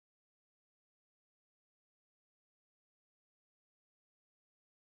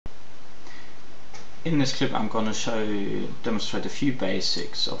In this clip I'm going to demonstrate a few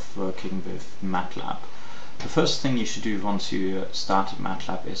basics of working with MATLAB. The first thing you should do once you started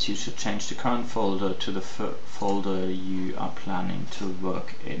MATLAB is you should change the current folder to the folder you are planning to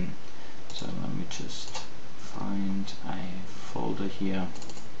work in. So let me just find a folder here.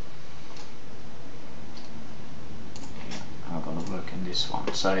 I'm going to work in this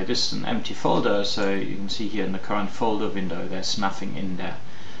one. So this is an empty folder, so you can see here in the current folder window there's nothing in there.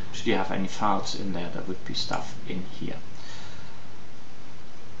 Should you have any files in there, there would be stuff in here.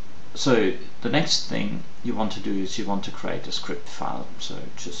 So the next thing you want to do is you want to create a script file. So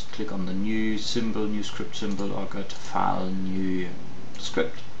just click on the new symbol, new script symbol, or go to File, New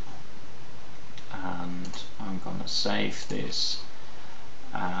Script. And I'm going to save this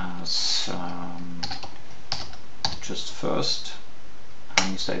as just first,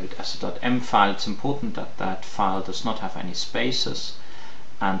 and you save it as a .m file. It's important that that file does not have any spaces,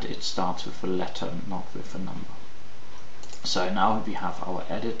 and it starts with a letter, not with a number. So now we have our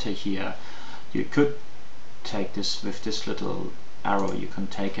editor here. You could take this with this little arrow, you can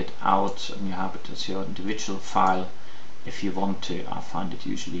take it out and you have it as your individual file if you want to. I find it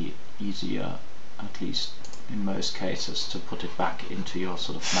usually easier, at least in most cases, to put it back into your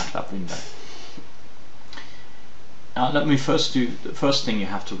sort of MATLAB window. Now let me first do, the first thing you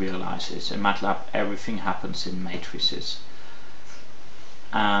have to realize is in MATLAB everything happens in matrices.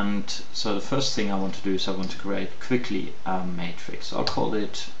 And so the first thing I want to do is I want to create quickly a matrix. I'll call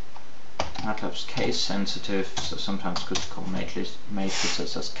it MATLAB's case sensitive, so sometimes good to call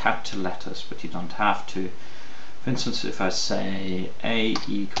matrices as capital letters, but you don't have to. For instance, if I say A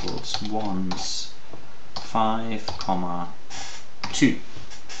equals 1s 5, 2.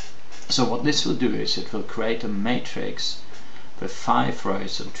 So what this will do is it will create a matrix with 5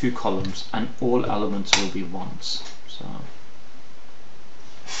 rows and 2 columns, and all elements will be 1s. So,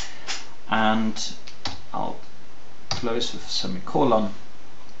 and I'll close with a semicolon,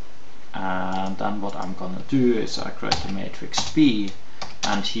 and then what I'm going to do is I create a matrix B,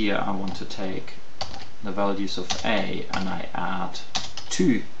 and here I want to take the values of A and I add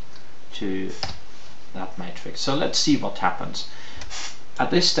 2 to that matrix. So let's see what happens.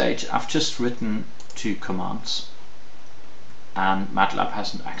 At this stage I've just written 2 commands and MATLAB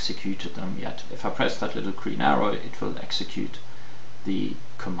hasn't executed them yet. If I press that little green arrow, it will execute the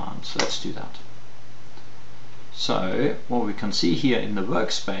command. So let's do that. So what we can see here in the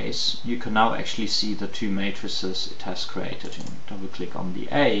workspace, you can now actually see the 2 matrices it has created. You double click on the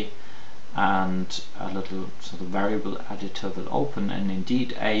A and a little sort of variable editor will open, and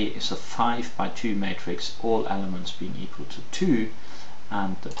indeed A is a 5 by 2 matrix, all elements being equal to 2,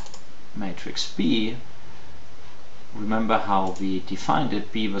 and the matrix B, remember how we defined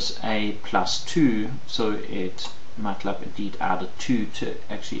it, B was A plus 2, so MATLAB indeed added 2 to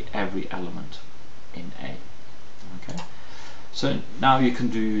actually every element in A. Okay, so now you can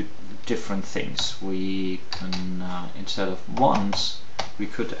do different things. We can instead of 1s, we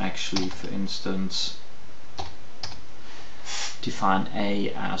could actually, for instance, define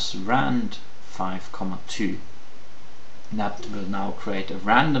A as rand 5, 2. That will now create a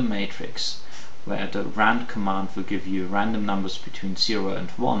random matrix where the rand command will give you random numbers between 0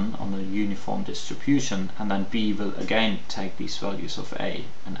 and 1 on a uniform distribution, and then B will again take these values of A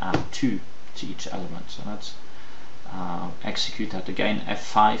and add 2 to each element. So let's execute that again.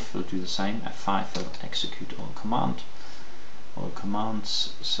 F5 will do the same. F5 will execute all commands.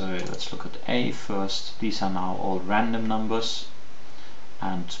 So let's look at A first. These are now all random numbers,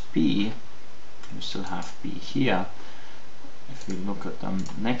 and B, you still have B here. If we look at them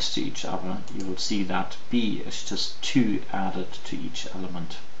next to each other, you will see that B is just 2 added to each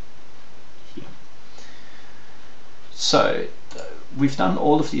element here. So we've done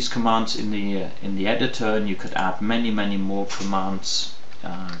all of these commands in the editor, and you could add many more commands.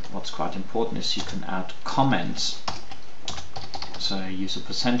 What's quite important is you can add comments. So use a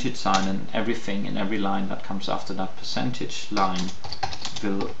percentage sign, and everything in every line that comes after that percentage line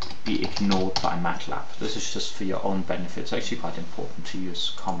will be ignored by MATLAB. This is just for your own benefit. It's actually quite important to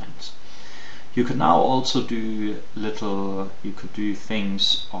use comments. You can now also do you could do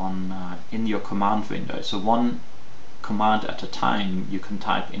things on in your command window. So one command at a time you can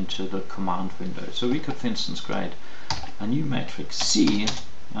type into the command window. So we could, for instance, create a new matrix C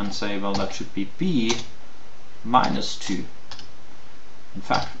and say, well, that should be B minus 2. In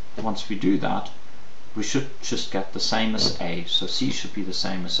fact, once we do that, we should just get the same as A, so C should be the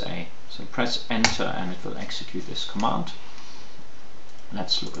same as A. So press enter and it will execute this command.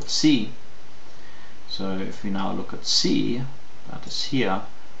 Let's look at C. So if we now look at C, that is here,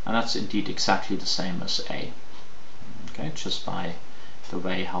 and that's indeed exactly the same as A. Okay, just by the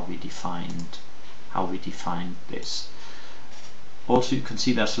way how we defined how we define this. Also, you can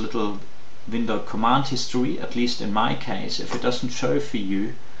see there's a little window command history, at least in my case. If it doesn't show for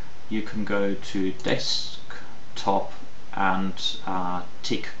you, you can go to desktop and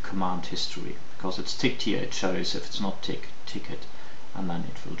tick command history, because it's ticked here, it shows. If it's not ticked, tick it, and then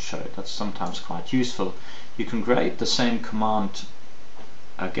it will show. That's sometimes quite useful. You can create the same command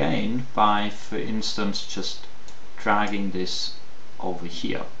again by, for instance, just dragging this over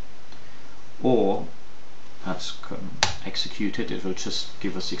here, or let's execute it. It will just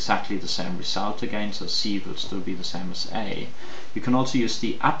give us exactly the same result again, so C will still be the same as A. You can also use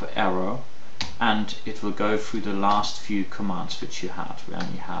the up arrow, and it will go through the last few commands which you had. We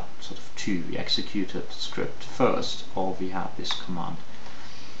only had sort of two. We executed the script first, or we had this command.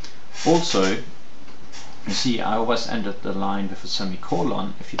 Also, you see, I always ended the line with a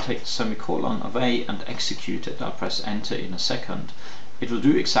semicolon. If you take the semicolon away and execute it, I'll press enter in a second, it will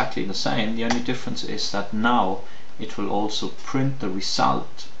do exactly the same. The only difference is that now it will also print the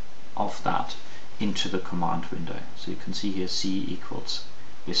result of that into the command window. So you can see here C equals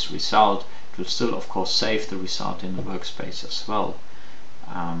this result. It will still, of course, save the result in the workspace as well.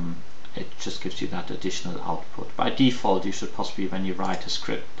 It just gives you that additional output. By default, you should possibly, when you write a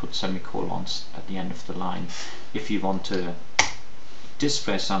script, put semicolons at the end of the line if you want to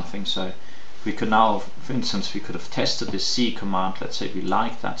display something. So we could now, for instance, we could have tested this C command. Let's say we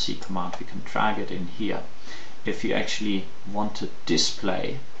like that C command, we can drag it in here. If you actually want to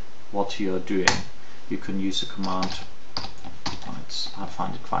display what you're doing, you can use a command. I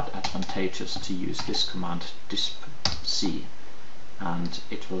find it quite advantageous to use this command, disp C, and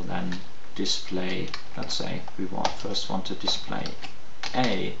it will then display, let's say we first want to display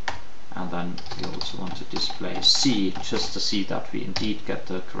A, and then we also want to display C, just to see that we indeed get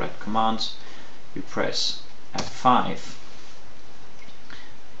the correct commands. We press F5,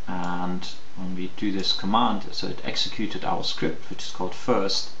 and when we do this command, so it executed our script, which is called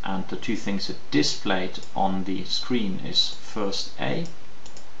first, and the two things it displayed on the screen is first A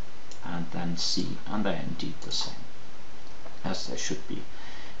and then C, and they're indeed the same, as they should be.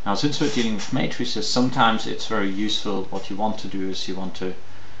 Now, since we're dealing with matrices, sometimes it's very useful. What you want to do is you want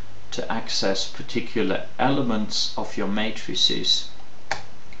to access particular elements of your matrices.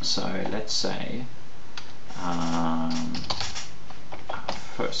 So let's say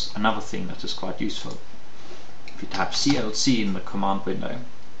first, another thing that is quite useful, if you type CLC in the command window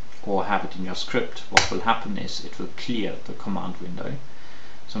or have it in your script, what will happen is it will clear the command window.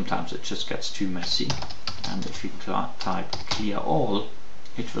 Sometimes it just gets too messy, and if you type clear all,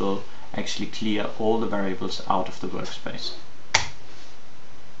 it will actually clear all the variables out of the workspace.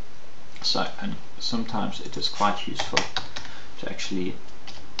 So, and sometimes it is quite useful to actually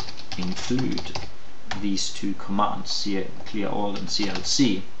include these two commands, clear all and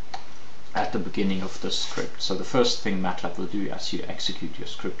CLC, at the beginning of the script. So the first thing MATLAB will do as you execute your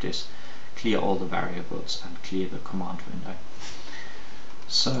script is clear all the variables and clear the command window.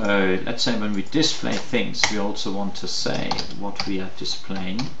 So let's say when we display things, we also want to say what we are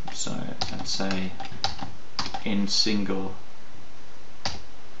displaying. So let's say in single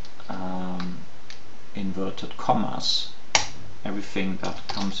inverted commas, everything that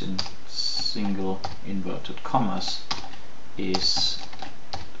comes in single inverted commas is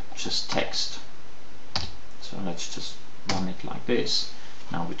just text. So let's just run it like this.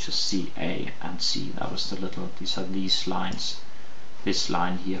 Now we just see A and C. That was the little, these are these lines. This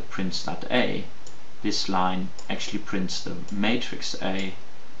line here prints that A. This line actually prints the matrix A.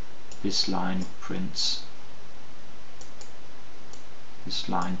 This line prints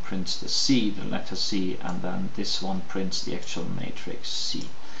the C, the letter C, and then this one prints the actual matrix C.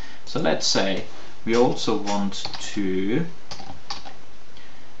 So let's say we also want to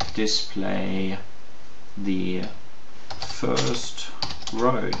display the first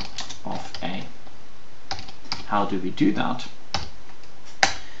row of A. How do we do that?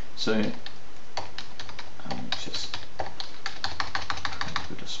 So just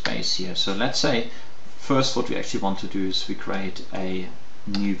put a space here. So let's say first what we actually want to do is we create a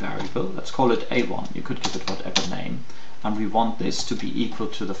new variable. Let's call it A1. You could give it whatever name, and we want this to be equal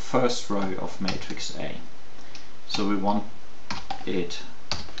to the first row of matrix A. So we want it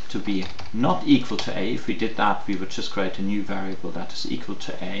to be not equal to A. If we did that, we would just create a new variable that is equal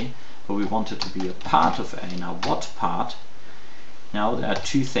to A, but we want it to be a part of A. Now what part? Now there are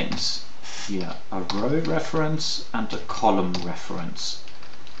two things here, a row reference and a column reference.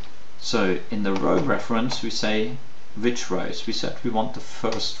 So in the row reference we say which rows. We said we want the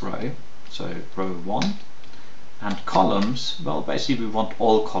first row, so row 1, and columns, well basically we want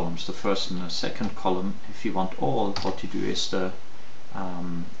all columns, the first and the second column. If you want all, what you do is a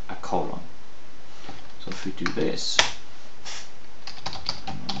colon. So if we do this,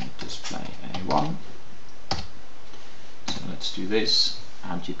 and then display A1, so let's do this,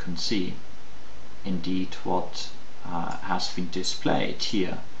 and you can see indeed what has been displayed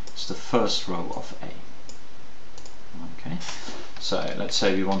here. It's the first row of A. Okay, so let's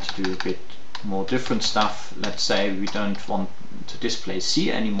say we want to do a bit more different stuff. Let's say we don't want to display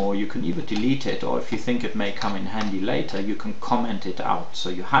C anymore. You can either delete it, or if you think it may come in handy later, you can comment it out. So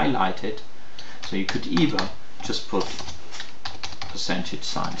you highlight it. So you could either just put percentage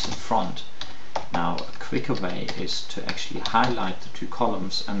signs in front. Now a quicker way is to actually highlight the two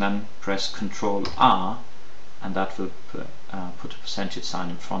columns and then press Ctrl R, and that will put a percentage sign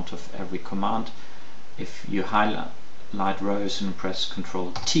in front of every command. If you highlight rows and press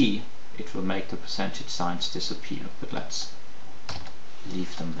Ctrl T, it will make the percentage signs disappear, but let's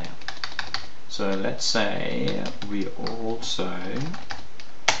leave them there. So let's say we also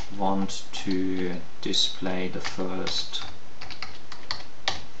want to display the first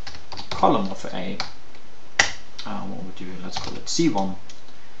column of A. What would you do? Let's call it C1,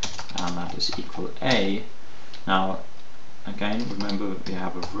 and that is equal A. Now again, remember we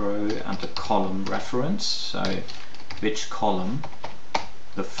have a row and a column reference, so which column?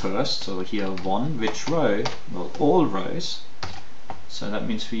 The first, so here 1, which row? Well, all rows, so that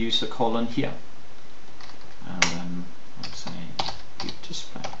means we use a colon here, and then let's say we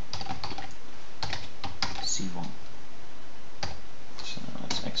display C1. So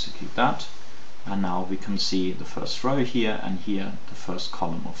let's execute that, and now we can see the first row here, and here the first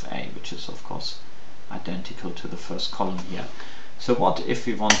column of A, which is of course identical to the first column here. So what if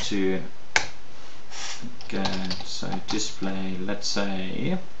we want to get, so display, let's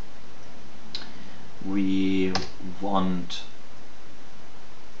say we want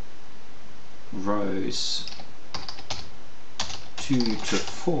rows 2 to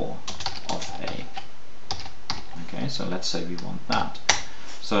 4 of A. Okay, so let's say we want that.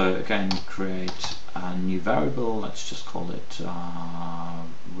 So again, create a new variable. Let's just call it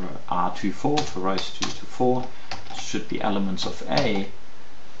R24 for rows 2 to 4. It should be elements of A.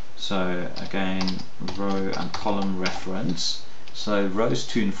 So again, row and column reference. So rows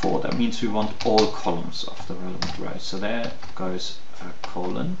 2 and 4, that means we want all columns of the relevant rows. So there goes a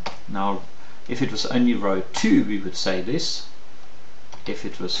colon. Now if it was only row 2, we would say this. If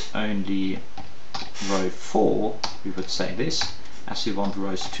it was only row 4, we would say this. As we want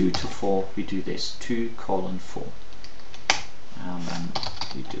rows 2 to 4, we do this, 2 colon 4. And then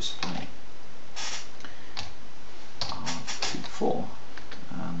we display R24.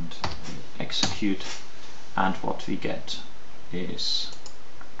 And we execute, and what we get is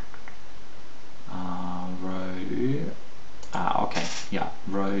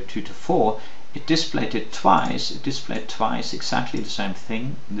row 2 to 4. It displayed it twice. It displayed twice exactly the same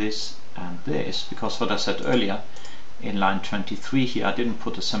thing, this and this, because what I said earlier in line 23 here, I didn't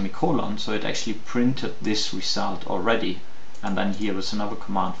put a semicolon, so it actually printed this result already, and then here was another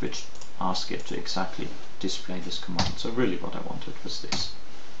command which asked it to exactly display this command. So really what I wanted was this,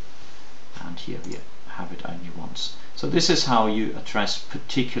 and here we have it only once. So this is how you address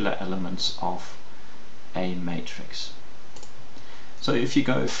particular elements of a matrix. So if you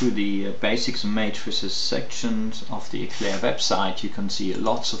go through the basics and matrices sections of the ECLR website, you can see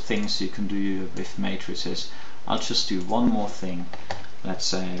lots of things you can do with matrices. I'll just do one more thing. Let's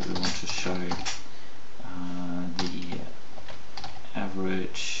say we want to show the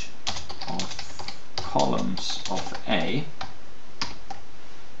average of columns of A.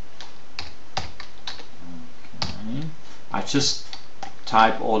 Okay. I just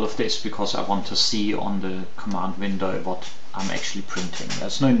type all of this because I want to see on the command window what I'm actually printing.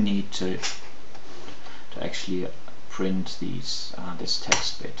 There's no need to actually print these this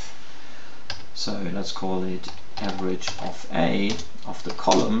text bit. So let's call it average of A of the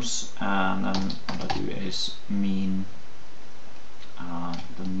columns, and then what I do is mean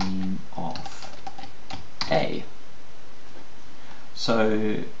the mean of A.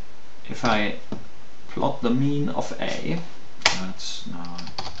 So if I plot the mean of A, let's now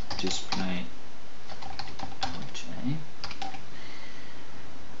display average A.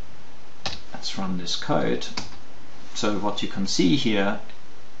 Let's run this code. So what you can see here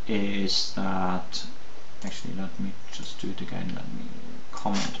is that, actually let me just do it again, let me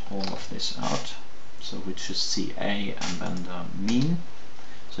comment all of this out, so we just see A and then the mean.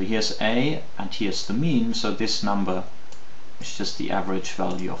 So here's A and here's the mean, so this number is just the average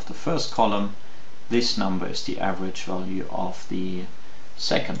value of the first column, this number is the average value of the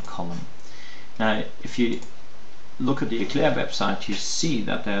second column. Now if you look at the ECLR website, you see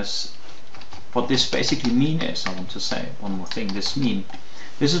that there's what this basically mean is. I want to say one more thing. This mean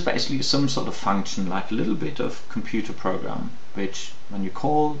This is basically some sort of function, like a little bit of computer program, which when you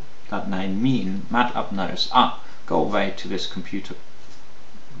call that name mean, MATLAB knows, go away to this computer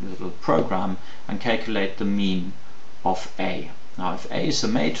little program and calculate the mean of A. Now if A is a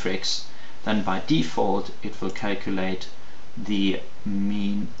matrix, then by default it will calculate the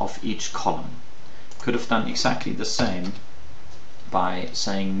mean of each column. Could have done exactly the same by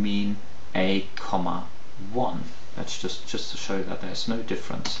saying mean A, 1. That's just to show that there's no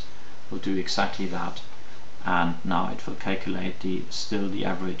difference. We'll do exactly that, and now it will calculate still the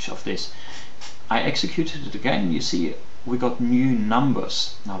average of this. I executed it again. You see we got new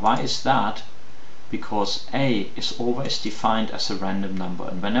numbers. Now why is that? Because A is always defined as a random number,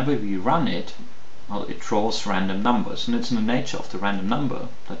 and whenever we run it, well, it draws random numbers, and it's in the nature of the random number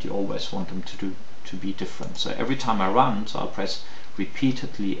that you always want them to be different. So every time I run, so I'll press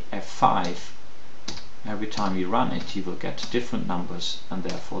repeatedly F5, every time you run it you will get different numbers and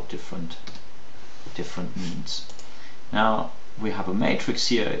therefore different means. Now we have a matrix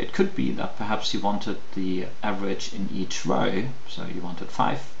here. It could be that perhaps you wanted the average in each row, so you wanted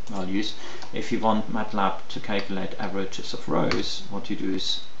 5 values. If you want MATLAB to calculate averages of rows, what you do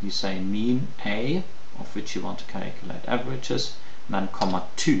is you say mean A, of which you want to calculate averages, and then comma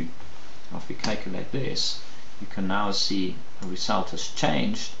 2. Now if we calculate this, you can now see the result has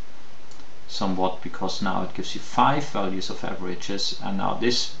changed somewhat, because now it gives you 5 values of averages, and now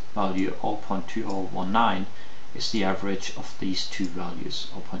this value 0.2019 is the average of these two values,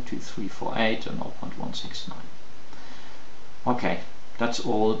 0.2348 and 0.169. Okay, that's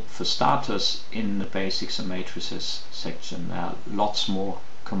all for starters in the basics and matrices section. There are lots more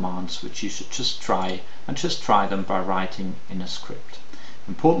commands which you should just try, and just try them by writing in a script.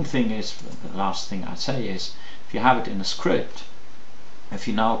 Important thing is, the last thing I say is, if you have it in a script, if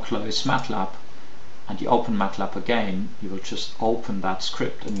you now close MATLAB and you open MATLAB again, you will just open that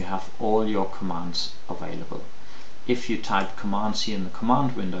script and you have all your commands available. If you type commands here in the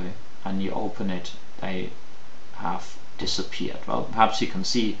command window and you open it, they have disappeared. Well, perhaps you can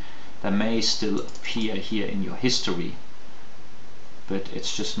see they may still appear here in your history, but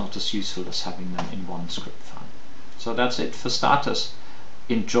it's just not as useful as having them in one script file. So that's it for starters.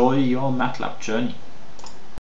 Enjoy your MATLAB journey.